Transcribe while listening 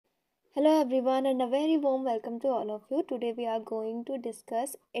Hello everyone and a very warm welcome to all of you. Today we are going to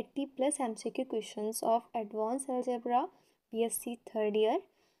discuss 80 plus MCQ questions of Advanced Algebra BSc third year.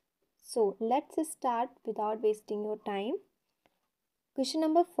 So let's start without wasting your time. Question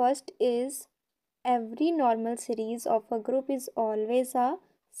number first is every normal series of a group is always a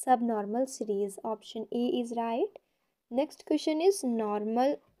subnormal series. Option A is right. Next question is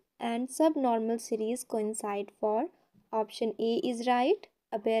normal and subnormal series coincide for. Option A is right.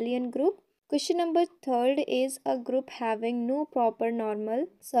 Abelian group. Question number third is a group having no proper normal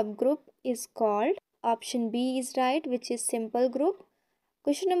subgroup is called. Option B is right, which is simple group.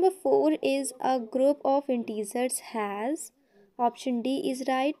 Question number 4 is a group of integers has. Option D is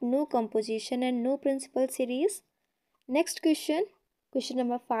right, no composition and no principal series. Next question. Question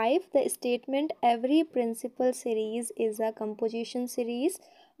number 5. The statement every principal series is a composition series.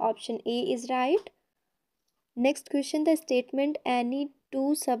 Option A is right. Next question. The statement any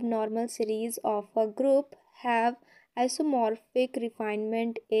two subnormal series of a group have isomorphic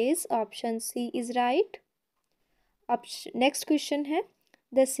refinement is. Option C is right. Next question है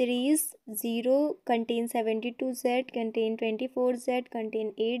the series 0 contain 72z contain 24z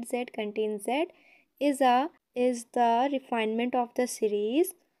contain 8z contain z is the refinement of the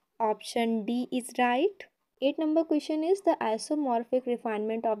series. Option D is right. 8 number question is the isomorphic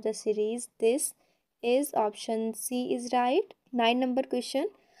refinement of the series. This is option C is right. 9 number question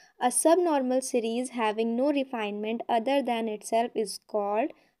a subnormal series having no refinement other than itself is called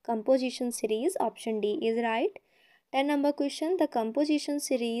composition series. Option D is right. 10 number question the composition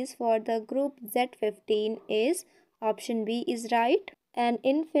series for the group Z15 is. Option B is right. An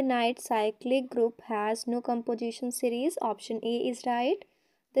infinite cyclic group has no composition series. Option A is right.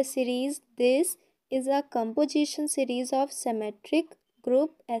 The series this is a composition series of symmetric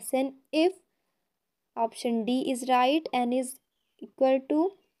group Sn if. Option D is right. N is equal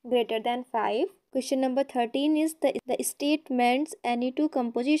to greater than 5. Question number 13 is the statements any two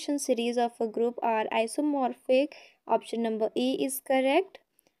composition series of a group are isomorphic. Option number A is correct.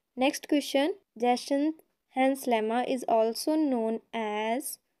 Next question. Jashen's lemma is also known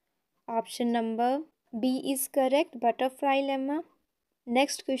as. Option number B is correct. Butterfly lemma.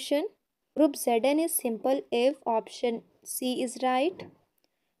 Next question. Group Zn is simple if. Option C is right.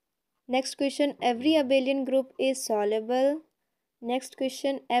 Next question. Every abelian group is soluble. Next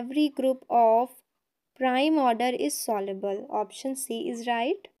question. Every group of prime order is soluble. Option C is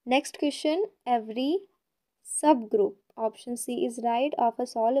right. Next question. Every subgroup. Option C is right. Of a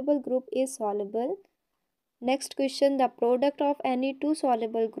soluble group is soluble. Next question. The product of any two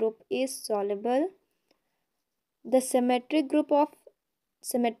soluble group is soluble. The symmetric group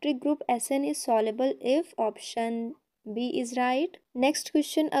Sn is soluble if. Option B is right. Next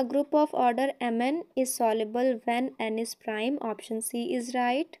question. A group of order Mn is soluble when n is prime. Option C is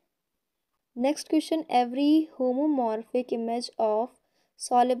right. Next question. Every homomorphic image of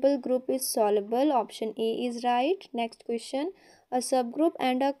soluble group is soluble. Option A is right. Next question. A subgroup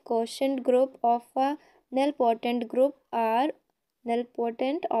and a quotient group of a nilpotent group are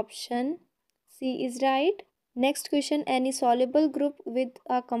nilpotent. Option C is right. Next question. Any soluble group with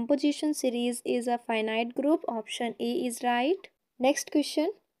a composition series is a finite group. Option A is right. Next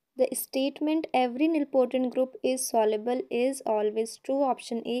question. The statement every nilpotent group is soluble is always true.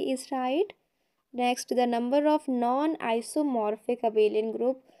 Option A is right. Next, the number of non-isomorphic abelian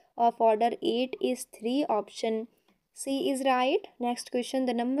group of order 8 is 3. Option C is right. Next question,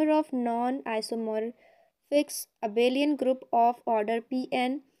 the number of non-isomorphic abelian group of order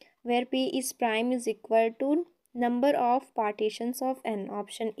Pn where P is prime is equal to number of partitions of n.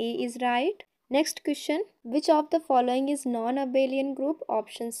 Option A is right. Next question, which of the following is non-abelian group?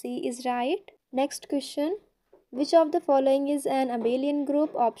 Option C is right. Next question, which of the following is an abelian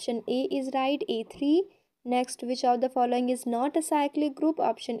group? Option A is right. A3. Next, which of the following is not a cyclic group?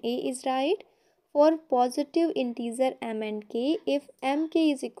 Option A is right. For positive integer m and k, if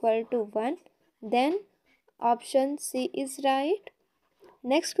mk is equal to 1, then option C is right.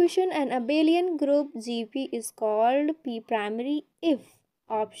 Next question, an abelian group GP is called P primary if.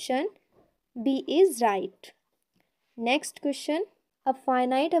 Option B is right. Next question, a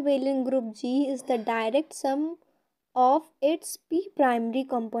finite abelian group G is the direct sum of its P primary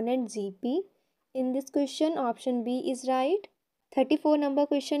component GP. In this question, option B is right. 34 number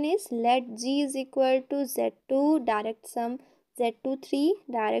question is let G is equal to Z2 direct sum Z23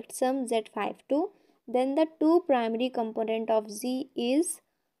 direct sum Z52. Then the two primary component of G is.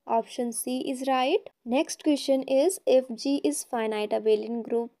 Option C is right. Next question is if G is finite abelian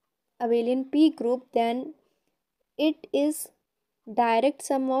P group, then it is direct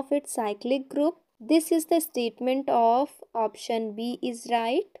sum of its cyclic group. This is the statement of option B is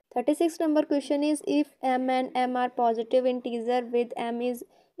right. 36 number question is, if m and m are positive integer with m is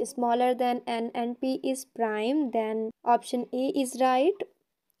smaller than n and p is prime, then option A is right.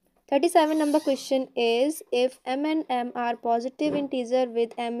 37 number question is, if m and m are positive integer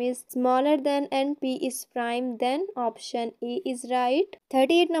with m is smaller than n, p is prime, then option A is right.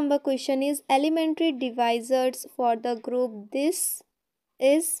 38 number question is, elementary divisors for the group this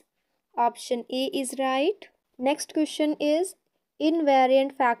is option A is right. Next question is,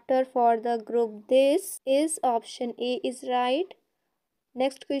 invariant factor for the group this is option A is right.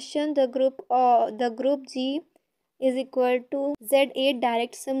 Next question, the group G is equal to Z8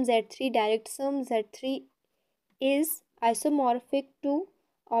 direct sum, Z3 direct sum, Z3 is isomorphic to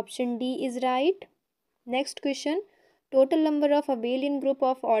option D is right. Next question, total number of abelian group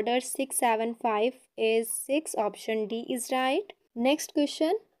of order 6, 7, 5 is 6, option D is right. Next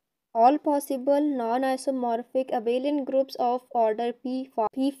question, all possible non-isomorphic abelian groups of order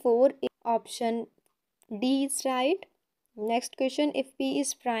P4 is option D is right. Next question, if P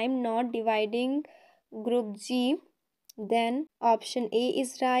is prime not dividing group G, then option A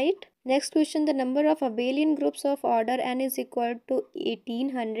is right. Next question, the number of abelian groups of order n is equal to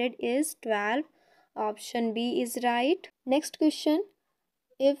 1800 is 12, option B is right. Next question,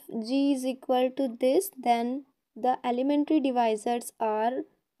 if G is equal to this, then the elementary divisors are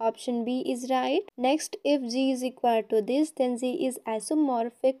option B is right. Next, if G is equal to this, then G is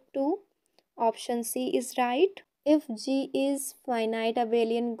isomorphic to option C is right. If G is finite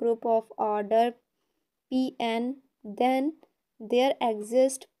abelian group of order Pn, then there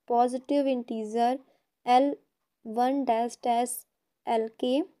exists positive integer L1 dash dash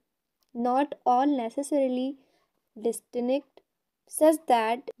Lk, not all necessarily distinct, such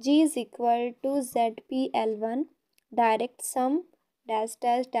that G is equal to ZPL1 direct sum dash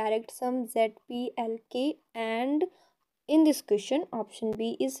dash direct sum ZPLk, and in this question option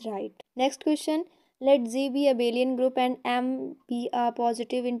B is right. Next question, let G be a abelian group and M be a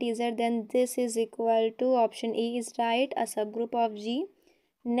positive integer, then this is equal to option A is right, a subgroup of G.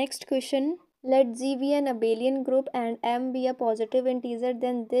 Next question, let G be an abelian group and M be a positive integer,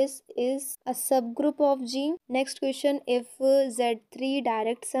 then this is a subgroup of G. Next question, if Z3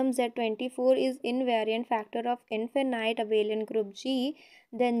 direct sum Z24 is invariant factor of infinite abelian group G,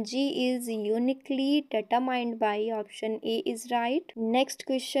 then G is uniquely determined by option A is right. Next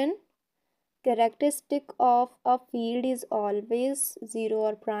question, characteristic of a field is always 0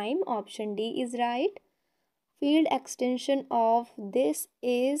 or prime, option D is right. Field extension of this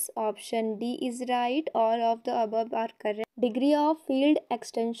is option D is right. All of the above are correct. Degree of field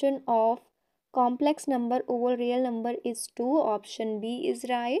extension of complex number over real number is 2, option B is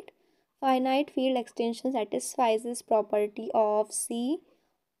right. Finite field extension satisfies this property of C,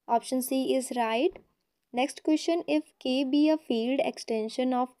 option C is right. Next question, if K be a field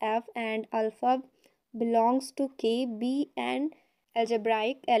extension of F and alpha belongs to K, be an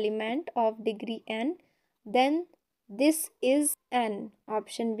algebraic element of degree n, then this is n,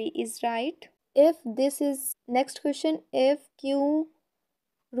 option B is right. If this is next question, if Q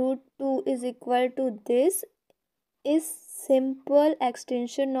root 2 is equal to this is simple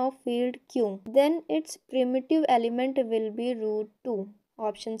extension of field Q, then its primitive element will be root 2,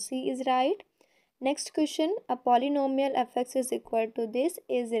 option C is right. Next question, a polynomial fx is equal to this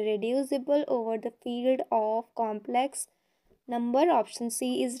is reducible over the field of complex number, option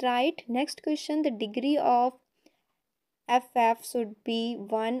C is right. Next question, the degree of ff should be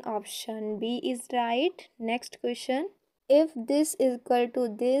 1, option B is right. Next question, if this is equal to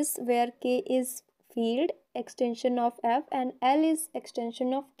this where K is field extension of F and L is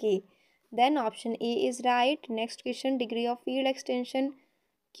extension of K, then option A is right. Next question, degree of field extension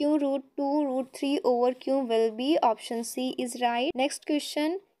Q root 2 root 3 over Q will be option C is right. Next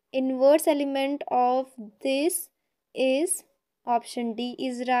question, inverse element of this is option D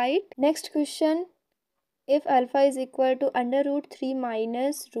is right. Next question, if alpha is equal to under root 3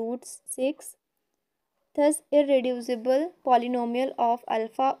 minus root 6, thus irreducible polynomial of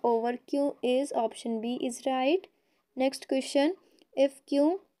alpha over Q is option B is right. Next question, if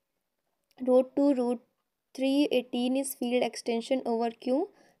Q root 2 root 3 18 is field extension over Q,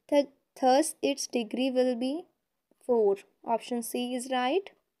 thus its degree will be 4, option C is right.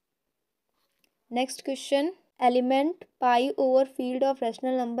 Next question, element pi over field of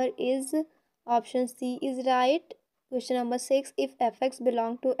rational number is option C is right. Question number 6, if fx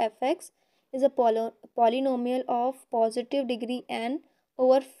belong to fx is a polynomial of positive degree n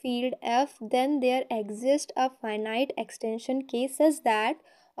over field f, then there exists a finite extension K such that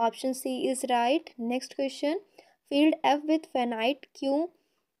option C is right. Next question, field f with finite q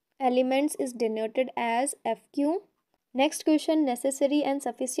elements is denoted as fq. Next question, necessary and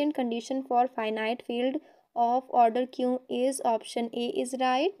sufficient condition for finite field of order Q is option A is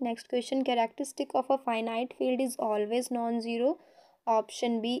right. Next question, characteristic of a finite field is always non-zero.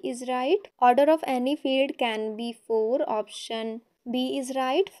 Option B is right. Order of any field can be 4. Option B is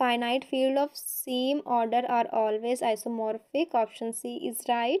right. Finite field of same order are always isomorphic. Option C is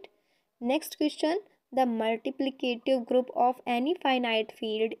right. Next question, the multiplicative group of any finite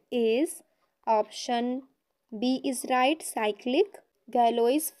field is option B is right, cyclic.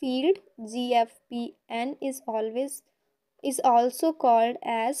 Galois field GFPN is also called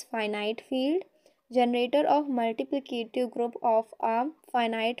as finite field. Generator of multiplicative group of a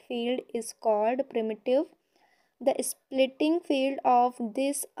finite field is called primitive. The splitting field of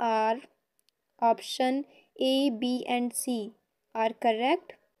this are option A, B and C are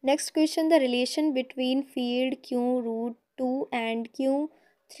correct. Next question, the relation between field Q root 2 and Q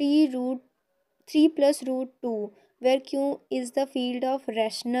 3 root 3 plus root 2, where Q is the field of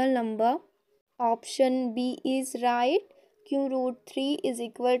rational number. Option B is right. Q root 3 is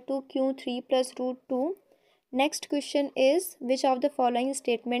equal to Q 3 plus root 2. Next question is, which of the following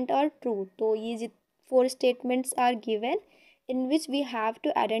statement are true? So these 4 statements are given in which we have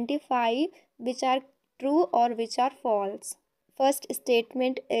to identify which are true or which are false. First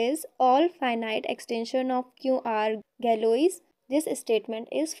statement is, all finite extension of Q are Galois. This statement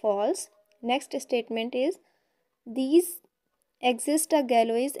is false. Next statement is, these exist a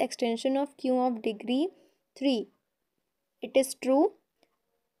Galois extension of Q of degree 3. It is true.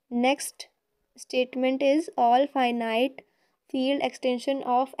 Next statement is, all finite field extension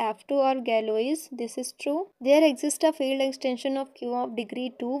of F2 are Galois. This is true. There exists a field extension of Q of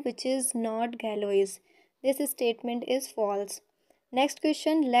degree 2 which is not Galois. This statement is false. Next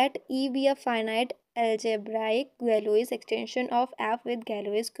question, let E be a finite algebraic Galois extension of F with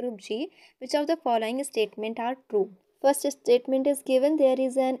Galois group G. Which of the following statements are true? First statement is given, there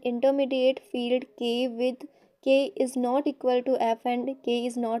is an intermediate field K with K is not equal to F and K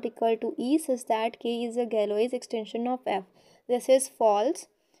is not equal to E such that K is a Galois extension of F. This is false.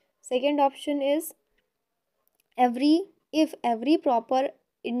 Second option is, if every proper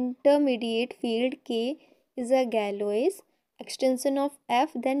intermediate field K is a Galois extension of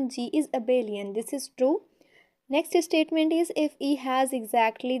F, then G is abelian. This is true. Next statement is, if E has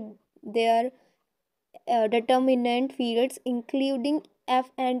exactly their determinant fields including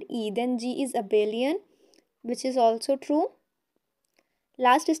F and E, then G is abelian, which is also true.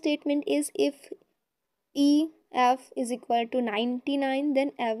 Last statement is, if EF is equal to 99,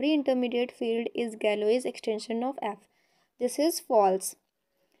 then every intermediate field is Galois extension of F. This is false.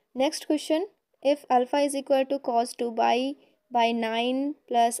 Next question, if alpha is equal to cos 2 by 9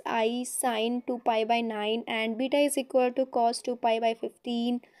 plus I sin 2 pi by 9 and beta is equal to cos 2 pi by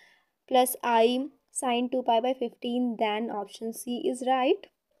 15 plus I sin 2 pi by 15, then option C is right.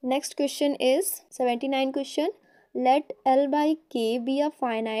 Next question is 79 question. Let L by K be a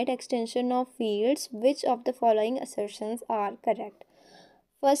finite extension of fields. Which of the following assertions are correct?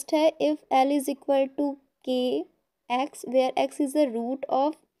 First है, if L is equal to K x, where x is the root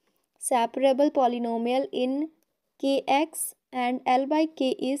of separable polynomial in Kx and L by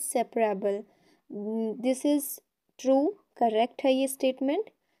K is separable. This is true, correct है ये statement.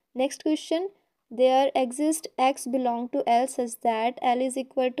 Next question, there exists x belong to L such that L is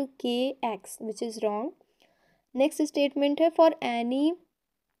equal to Kx, which is wrong. Next statement है, for any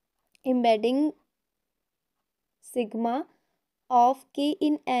embedding sigma of K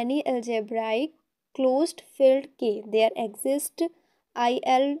in any algebraic closed field K, there exists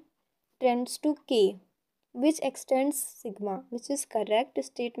IL tends to K, which extends sigma, which is correct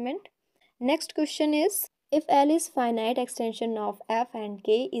statement. Next question is, if L is finite extension of F and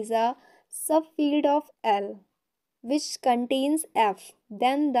K is a subfield of L which contains F,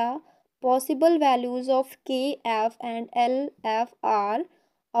 then the possible values of K, F and L, F are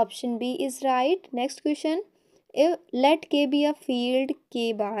option B is right. Next question, if let K be a field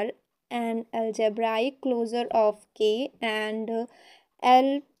K bar, an algebraic closure of K and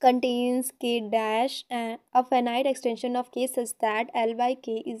L contains K dash and a finite extension of K such that L by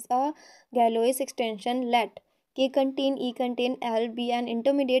K is a Galois extension. Let K contain E contain L be an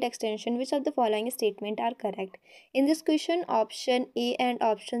intermediate extension. Which of the following statement are correct? In this question, option A and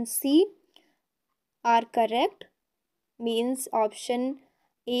option C are correct. Means option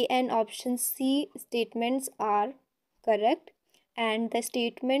A and option C statements are correct and the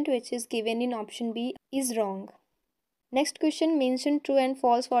statement which is given in option B is wrong. Next question, mention true and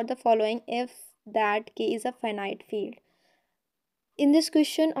false for the following if that K is a finite field. In this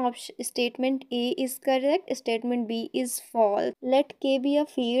question, statement A is correct, statement B is false. Let K be a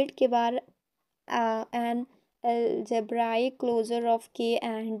field K bar an algebraic closure of K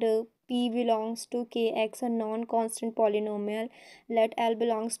and P belongs to Kx, a non-constant polynomial. Let L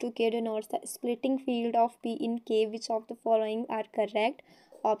belongs to K denotes the splitting field of P in K. Which of the following are correct?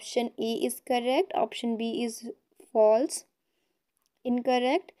 Option A is correct. Option B is false,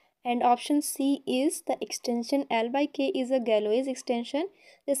 incorrect. And option C is the extension L by K is a Galois extension.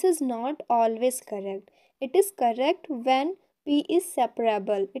 This is not always correct. It is correct when P is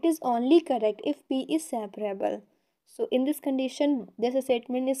separable. It is only correct if P is separable. So in this condition, this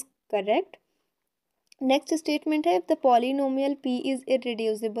statement is correct. Next statement है, if the polynomial P is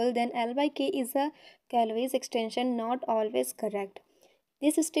irreducible, then L by K is a Galois extension. Not always correct.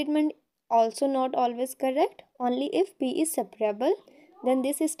 This statement also not always correct. Only if P is separable, then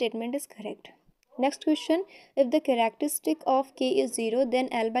this statement is correct. Next question, if the characteristic of K is 0, then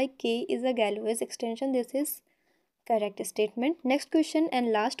L by K is a Galois extension. This is correct statement. Next question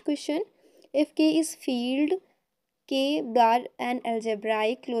and last question, if K is field K bar an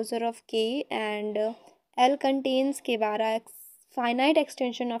algebraic closure of K and L contains K bar a finite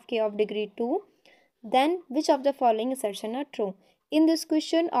extension of K of degree 2, then which of the following assertion are true? In this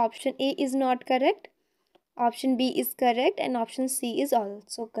question, option A is not correct, option B is correct, and option C is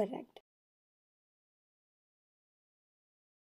also correct.